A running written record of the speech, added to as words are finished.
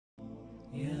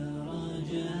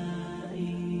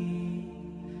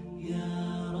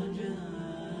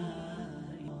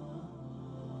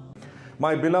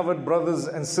My beloved brothers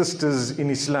and sisters in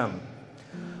Islam,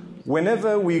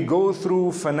 whenever we go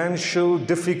through financial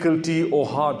difficulty or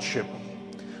hardship,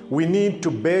 we need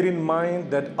to bear in mind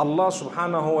that Allah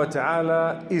subhanahu wa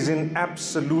ta'ala is in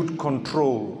absolute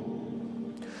control.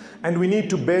 And we need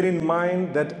to bear in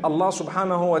mind that Allah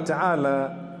subhanahu wa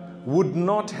ta'ala would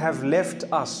not have left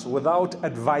us without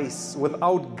advice,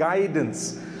 without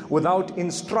guidance, without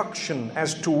instruction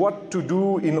as to what to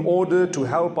do in order to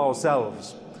help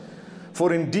ourselves.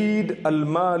 For indeed,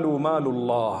 al-malu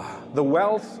malullah, the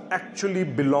wealth actually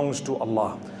belongs to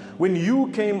Allah. When you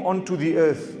came onto the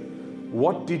earth,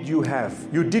 what did you have?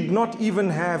 You did not even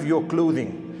have your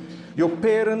clothing. Your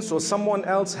parents or someone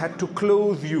else had to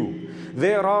clothe you.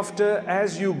 Thereafter,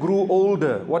 as you grew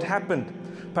older, what happened?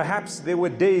 Perhaps there were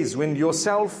days when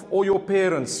yourself or your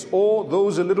parents or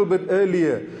those a little bit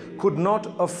earlier could not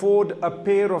afford a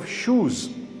pair of shoes.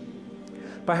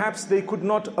 Perhaps they could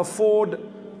not afford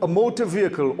a motor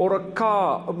vehicle or a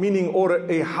car, meaning or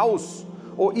a house,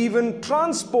 or even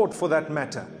transport for that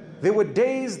matter. There were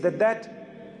days that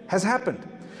has happened.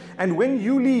 And when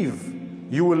you leave,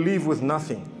 you will leave with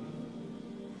nothing.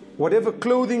 Whatever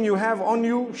clothing you have on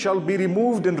you shall be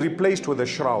removed and replaced with a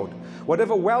shroud.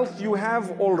 Whatever wealth you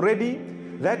have already,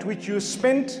 that which you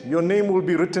spent, your name will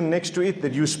be written next to it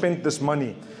that you spent this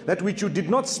money. That which you did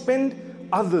not spend,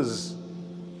 others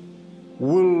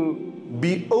will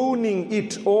be owning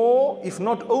it, or if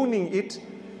not owning it,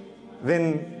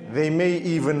 then they may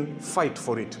even fight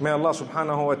for it. May Allah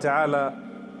subhanahu wa ta'ala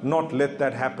not let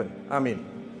that happen. Ameen.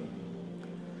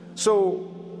 So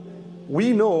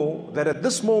we know that at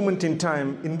this moment in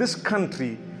time, in this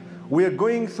country, we are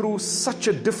going through such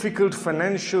a difficult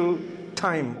financial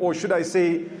time, or should I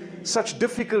say, such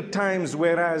difficult times,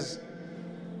 whereas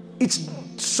it's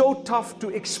so tough to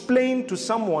explain to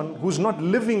someone who's not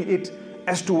living it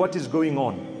as to what is going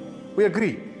on. We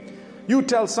agree. You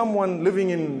tell someone living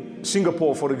in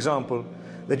Singapore, for example,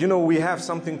 that we have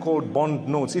something called bond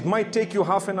notes. It might take you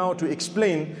half an hour to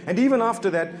explain, and even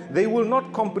after that, they will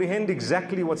not comprehend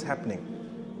exactly what's happening.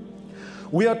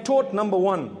 We are taught, number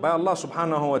one, by Allah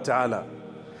subhanahu wa ta'ala,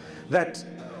 that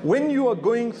when you are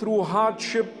going through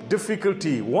hardship,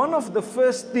 difficulty, one of the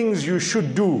first things you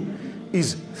should do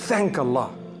is thank Allah.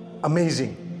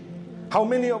 Amazing. How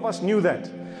many of us knew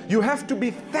that? You have to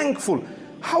be thankful.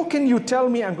 How can you tell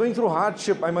me I'm going through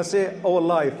hardship? I must say, oh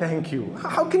Allah, I thank you.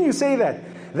 How can you say that?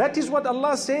 That is what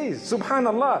Allah says.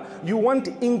 Subhanallah. You want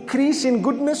increase in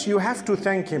goodness, you have to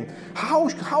thank Him. How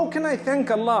can I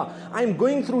thank Allah? I'm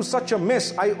going through such a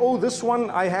mess. I owe this one.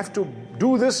 I have to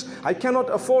do this. I cannot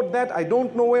afford that. I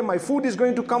don't know where my food is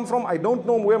going to come from. I don't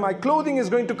know where my clothing is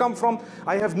going to come from.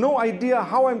 I have no idea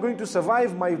how I'm going to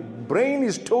survive. My brain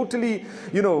is totally,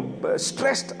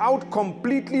 stressed out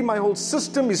completely. My whole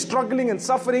system is struggling and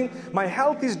suffering. My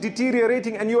health is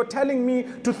deteriorating, and you're telling me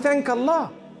to thank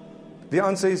Allah. The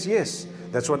answer is yes.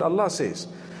 That's what Allah says.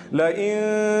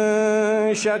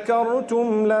 لَإِن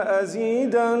شَكَرْتُمْ لَأَزِيدَنَّكُمْ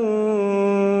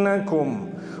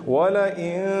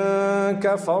وَلَئِن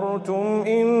كَفَرْتُمْ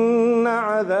إِنَّ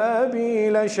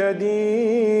عَذَابِي لَشَدِيدٌ.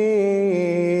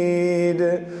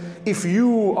 If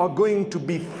you are going to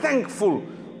be thankful,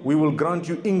 we will grant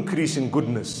you increase in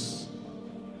goodness.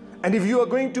 And if you are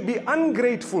going to be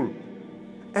ungrateful,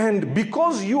 and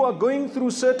because you are going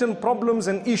through certain problems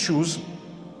and issues,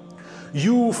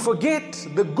 you forget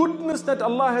the goodness that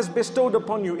Allah has bestowed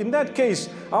upon you, in that case,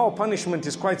 our punishment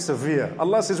is quite severe.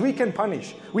 Allah says we can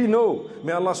punish. We know.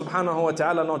 May Allah subhanahu wa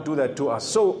ta'ala not do that to us.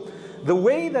 So the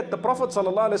way that the Prophet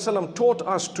ﷺ taught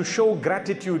us to show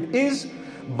gratitude is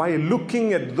by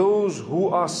looking at those who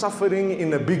are suffering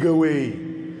in a bigger way.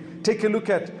 Take a look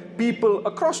at people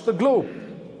across the globe.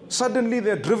 Suddenly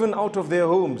they're driven out of their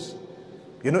homes.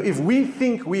 If we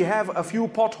think we have a few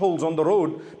potholes on the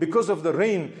road because of the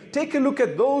rain, take a look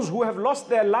at those who have lost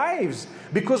their lives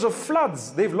because of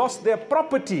floods. They've lost their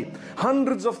property.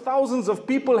 Hundreds of thousands of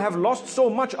people have lost so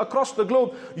much across the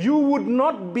globe. You would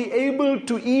not be able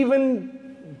to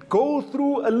even go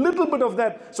through a little bit of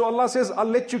that. So Allah says, I'll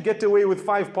let you get away with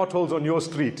 5 potholes on your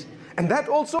street. And that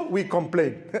also we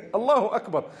complain. Allahu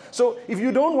Akbar. So if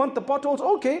you don't want the potholes,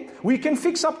 okay, we can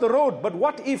fix up the road. But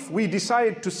what if we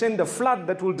decide to send a flood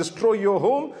that will destroy your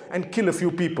home and kill a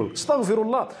few people?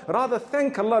 Astaghfirullah. Rather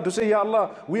thank Allah to say, Ya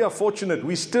Allah, we are fortunate.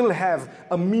 We still have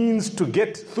a means to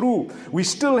get through. We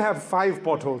still have 5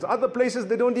 potholes. Other places,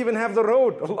 they don't even have the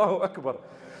road. Allahu Akbar.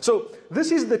 So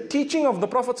this is the teaching of the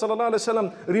Prophet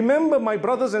ﷺ. Remember, my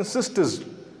brothers and sisters,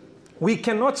 we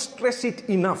cannot stress it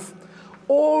enough.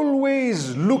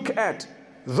 Always look at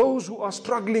those who are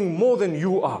struggling more than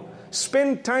you are.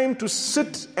 spend time to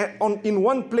sit in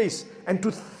one place and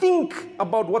to think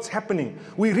about what's happening.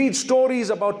 We read stories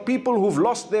about people who've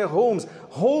lost their homes,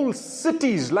 whole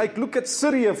cities, like look at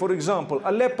Syria, for example,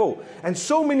 Aleppo, and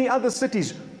so many other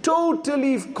cities,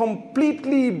 totally,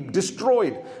 completely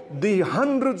destroyed. The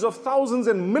hundreds of thousands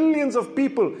and millions of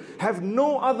people have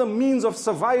no other means of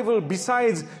survival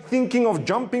besides thinking of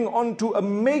jumping onto a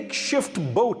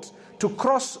makeshift boat to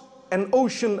cross an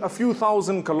ocean a few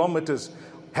thousand kilometers.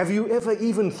 Have you ever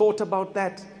even thought about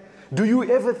that? Do you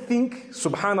ever think,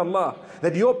 subhanallah,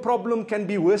 that your problem can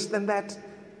be worse than that?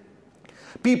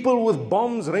 People with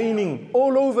bombs raining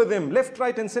all over them, left,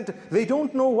 right and center. They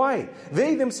don't know why.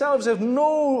 They themselves have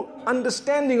no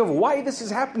understanding of why this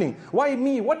is happening. Why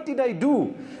me? What did I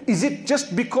do? Is it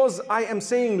just because I am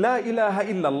saying La ilaha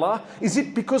illallah? Is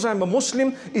it because I'm a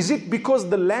Muslim? Is it because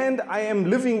the land I am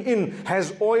living in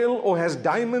has oil or has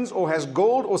diamonds or has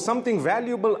gold or something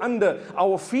valuable under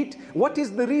our feet? What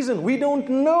is the reason? We don't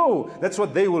know. That's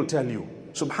what they will tell you.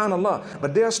 Subhanallah.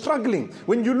 But they are struggling.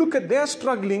 When you look at their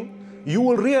struggling, you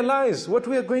will realize what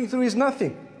we are going through is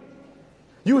nothing.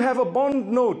 You have a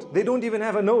bond note. They don't even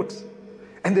have a note.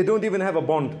 And they don't even have a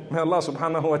bond. May Allah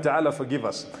subhanahu wa ta'ala forgive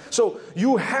us. So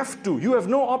you have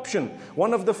no option.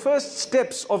 One of the first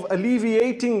steps of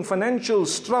alleviating financial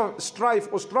strife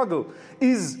or struggle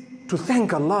is to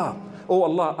thank Allah. Oh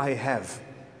Allah, I have.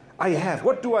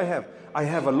 What do I have? I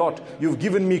have a lot. You've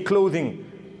given me clothing.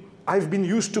 I've been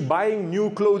used to buying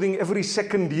new clothing every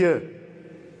second year.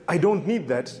 I don't need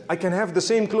that. I can have the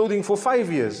same clothing for 5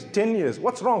 years, 10 years.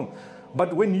 What's wrong?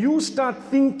 But when you start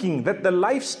thinking that the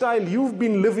lifestyle you've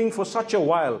been living for such a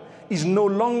while is no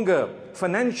longer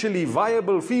financially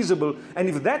viable, feasible, and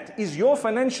if that is your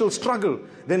financial struggle,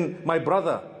 then my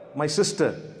brother, my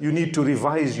sister, you need to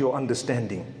revise your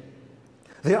understanding.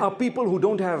 There are people who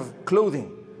don't have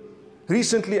clothing.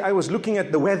 Recently, I was looking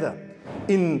at the weather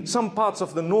in some parts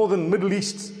of the northern Middle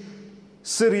East,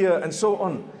 Syria and so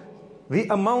on. The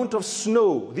amount of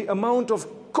snow, the amount of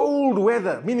cold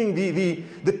weather, meaning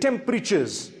the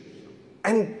temperatures,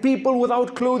 and people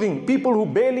without clothing, people who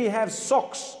barely have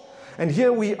socks. And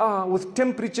here we are with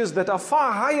temperatures that are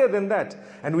far higher than that,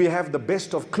 and we have the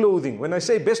best of clothing. When I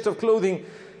say best of clothing,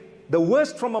 the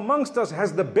worst from amongst us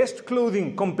has the best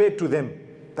clothing compared to them.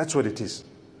 That's what it is.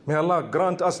 May Allah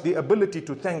grant us the ability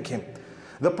to thank Him.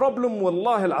 The problem,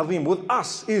 wallahi al-azim, with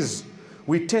us is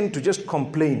we tend to just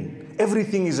complain.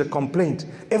 Everything is a complaint.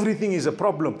 Everything is a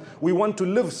problem. We want to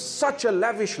live such a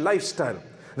lavish lifestyle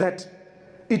that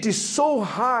it is so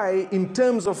high in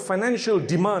terms of financial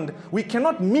demand, we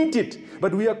cannot meet it,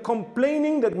 but we are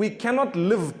complaining that we cannot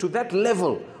live to that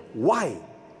level. Why?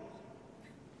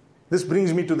 This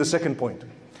brings me to the second point.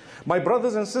 My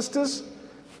brothers and sisters,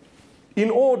 in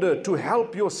order to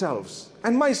help yourselves,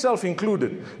 and myself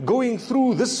included, going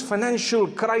through this financial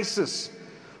crisis,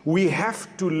 we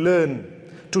have to learn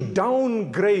to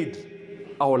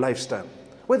downgrade our lifestyle,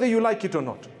 whether you like it or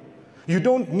not. You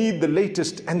don't need the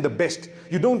latest and the best.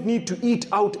 You don't need to eat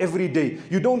out every day.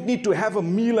 You don't need to have a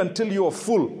meal until you are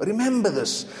full. Remember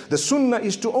this. The sunnah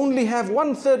is to only have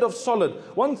 1/3 of solid,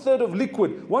 1/3 of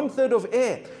liquid, 1/3 of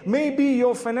air. Maybe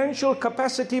your financial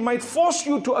capacity might force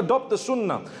you to adopt the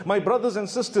sunnah. My brothers and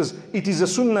sisters, it is a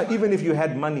sunnah even if you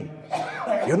had money.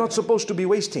 You're not supposed to be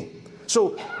wasting.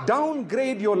 So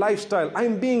downgrade your lifestyle.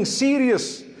 I'm being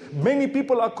serious. Many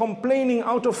people are complaining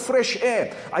out of fresh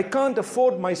air. I can't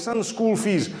afford my son's school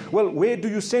fees. Well, where do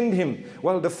you send him?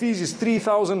 Well, the fees is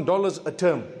 $3,000 a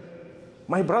term.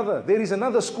 My brother, there is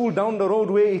another school down the road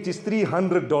where it is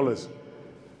 $300.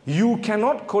 You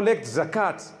cannot collect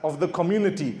zakat of the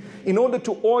community in order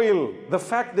to oil the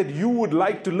fact that you would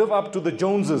like to live up to the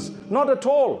Joneses. Not at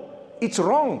all. It's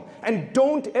wrong. And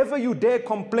don't ever you dare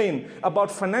complain about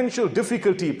financial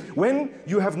difficulty when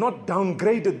you have not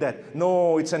downgraded that.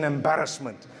 No, it's an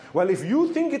embarrassment. Well, if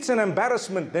you think it's an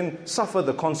embarrassment, then suffer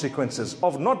the consequences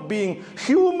of not being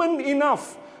human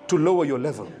enough to lower your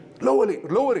level.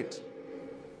 Lower it.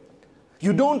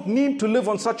 You don't need to live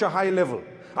on such a high level.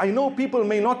 I know people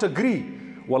may not agree.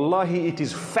 Wallahi, it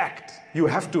is fact. You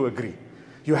have to agree.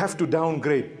 You have to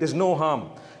downgrade. There's no harm.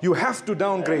 You have to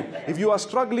downgrade. If you are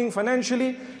struggling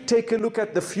financially, take a look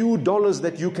at the few dollars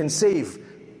that you can save.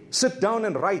 Sit down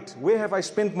and write, where have I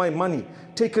spent my money?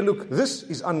 Take a look. This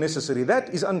is unnecessary.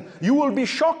 That is you will be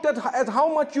shocked at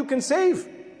how much you can save.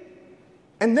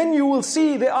 And then you will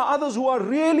see there are others who are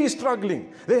really struggling.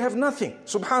 They have nothing.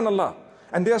 Subhanallah.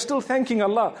 And they are still thanking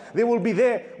Allah. They will be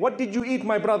there. What did you eat,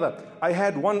 my brother? I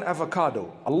had 1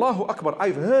 avocado. Allahu Akbar.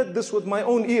 I've heard this with my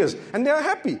own ears. And they are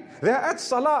happy. They are at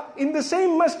salah in the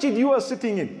same masjid you are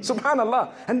sitting in.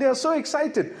 Subhanallah. And they are so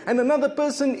excited. And another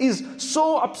person is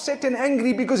so upset and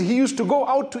angry because he used to go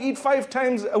out to eat 5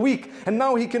 times a week. And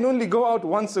now he can only go out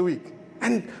once a week.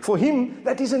 And for him,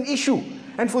 that is an issue.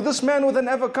 And for this man with an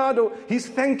avocado, he's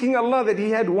thanking Allah that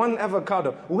he had 1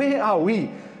 avocado. Where are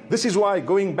we? This is why,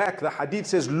 going back, the hadith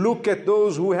says, look at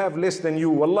those who have less than you.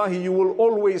 Wallahi, you will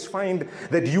always find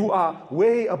that you are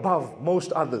way above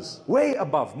most others. Way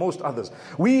above most others.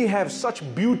 We have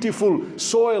such beautiful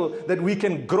soil that we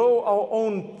can grow our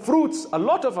own fruits. A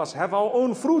lot of us have our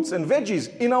own fruits and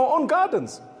veggies in our own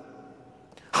gardens.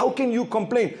 How can you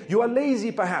complain? You are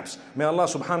lazy perhaps. May Allah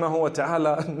subhanahu wa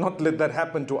ta'ala not let that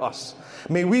happen to us.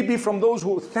 May we be from those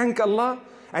who thank Allah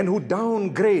and who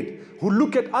downgrade, who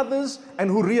look at others and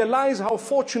who realize how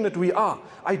fortunate we are.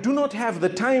 I do not have the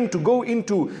time to go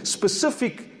into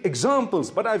specific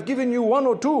examples, but I've given you 1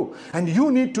 or 2. And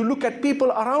you need to look at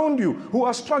people around you who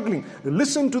are struggling.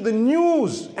 Listen to the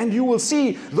news and you will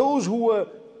see those who were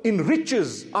in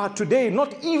riches are today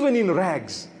not even in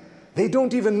rags. They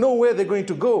don't even know where they're going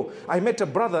to go. I met a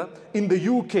brother in the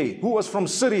UK who was from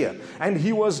Syria, and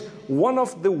he was one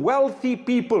of the wealthy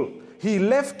people. He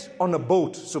left on a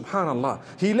boat, subhanallah.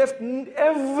 He left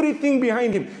everything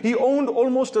behind him. He owned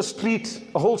almost a street,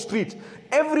 a whole street.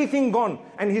 Everything gone.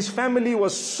 And his family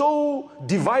was so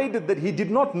divided that he did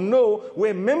not know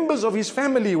where members of his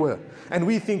family were. And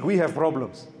we think we have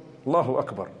problems. Allahu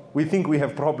Akbar. We think we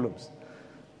have problems.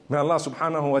 May Allah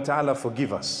subhanahu wa ta'ala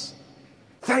forgive us.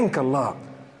 Thank Allah.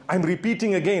 I'm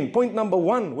repeating again. Point number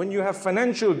 1, when you have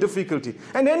financial difficulty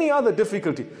and any other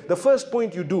difficulty, the first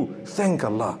point you do, thank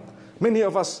Allah. Many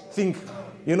of us think,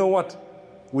 you know what,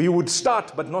 we would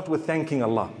start but not with thanking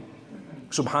Allah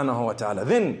subhanahu wa ta'ala.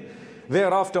 Then,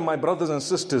 thereafter, my brothers and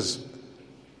sisters,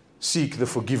 seek the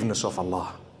forgiveness of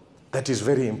Allah. That is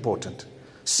very important.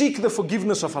 Seek the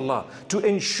forgiveness of Allah to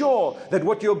ensure that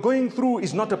what you're going through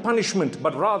is not a punishment,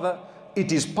 but rather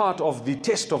it is part of the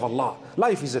test of Allah.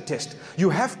 Life is a test. You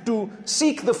have to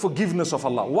seek the forgiveness of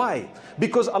Allah. Why?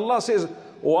 Because Allah says,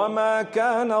 وَمَا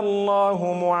كَانَ اللَّهُ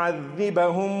مُعَذِّبَهُمْ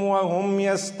وَهُمْ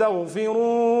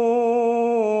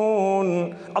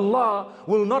يَسْتَغْفِرُونَ. Allah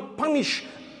will not punish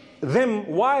them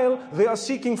while they are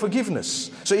seeking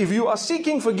forgiveness. So if you are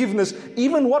seeking forgiveness,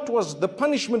 even what was the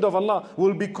punishment of Allah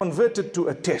will be converted to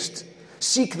a test.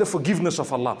 Seek the forgiveness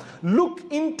of Allah. Look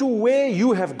into where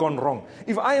you have gone wrong.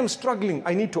 If I am struggling,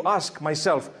 I need to ask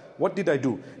myself, what did I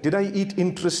do? Did I eat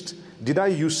interest? Did I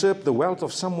usurp the wealth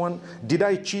of someone? Did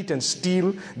I cheat and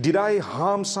steal? Did I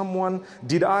harm someone?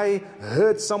 Did I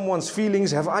hurt someone's feelings?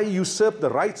 Have I usurped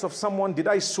the rights of someone? Did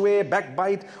I swear,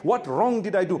 backbite? What wrong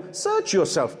did I do? Search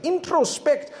yourself,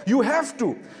 introspect. You have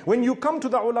to. When you come to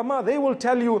the ulama, they will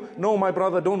tell you, no, my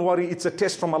brother, don't worry, it's a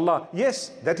test from Allah. Yes,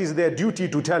 that is their duty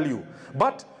to tell you.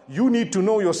 But you need to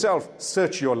know yourself,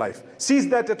 search your life. Seize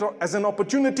that as an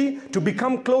opportunity to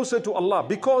become closer to Allah,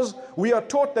 because we are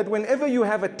taught that whenever you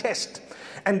have a test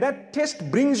and that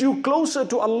test brings you closer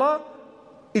to Allah,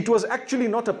 it was actually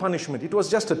not a punishment, it was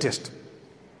just a test.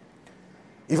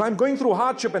 If I'm going through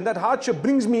hardship and that hardship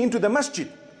brings me into the masjid,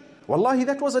 wallahi,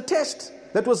 that was a test,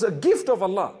 that was a gift of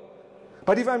Allah.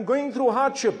 But if I'm going through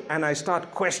hardship and I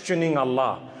start questioning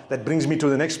Allah, that brings me to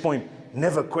the next point.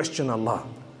 Never question Allah.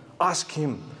 Ask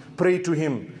Him, pray to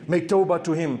Him, make tawbah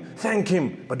to Him, thank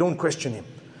Him, but don't question Him.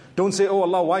 Don't say, oh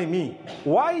Allah, why me?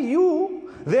 Why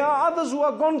you? There are others who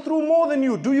have gone through more than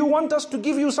you. Do you want us to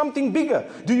give you something bigger?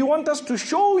 Do you want us to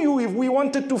show you, if we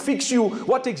wanted to fix you,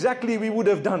 what exactly we would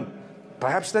have done?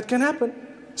 Perhaps that can happen.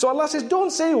 So Allah says, don't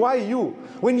say why you.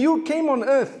 When you came on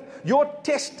earth, your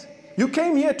test, you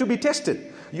came here to be tested.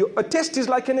 A test is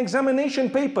like an examination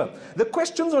paper. The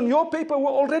questions on your paper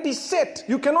were already set.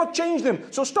 You cannot change them.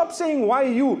 So stop saying, why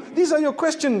you? These are your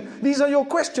questions. These are your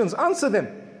questions. Answer them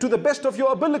to the best of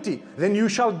your ability. Then you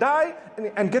shall die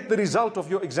and get the result of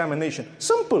your examination.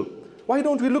 Simple. Why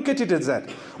don't we look at it as that?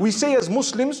 We say as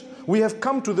Muslims, we have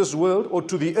come to this world or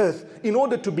to the earth in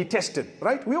order to be tested,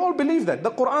 right? We all believe that.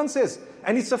 The Quran says,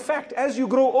 and it's a fact. As you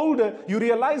grow older, you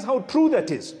realize how true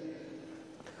that is.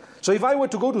 So if I were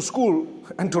to go to school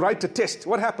and to write a test,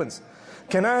 what happens?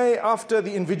 Can I, after the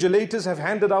invigilators have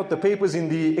handed out the papers in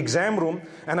the exam room,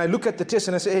 and I look at the test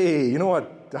and I say, hey, you know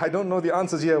what? I don't know the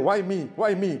answers here. Why me?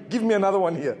 Why me? Give me another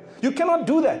one here. You cannot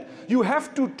do that. You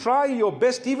have to try your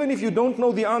best, even if you don't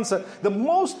know the answer. The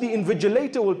most the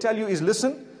invigilator will tell you is,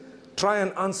 listen, try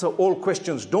and answer all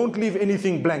questions. Don't leave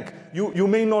anything blank. You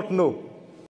may not know.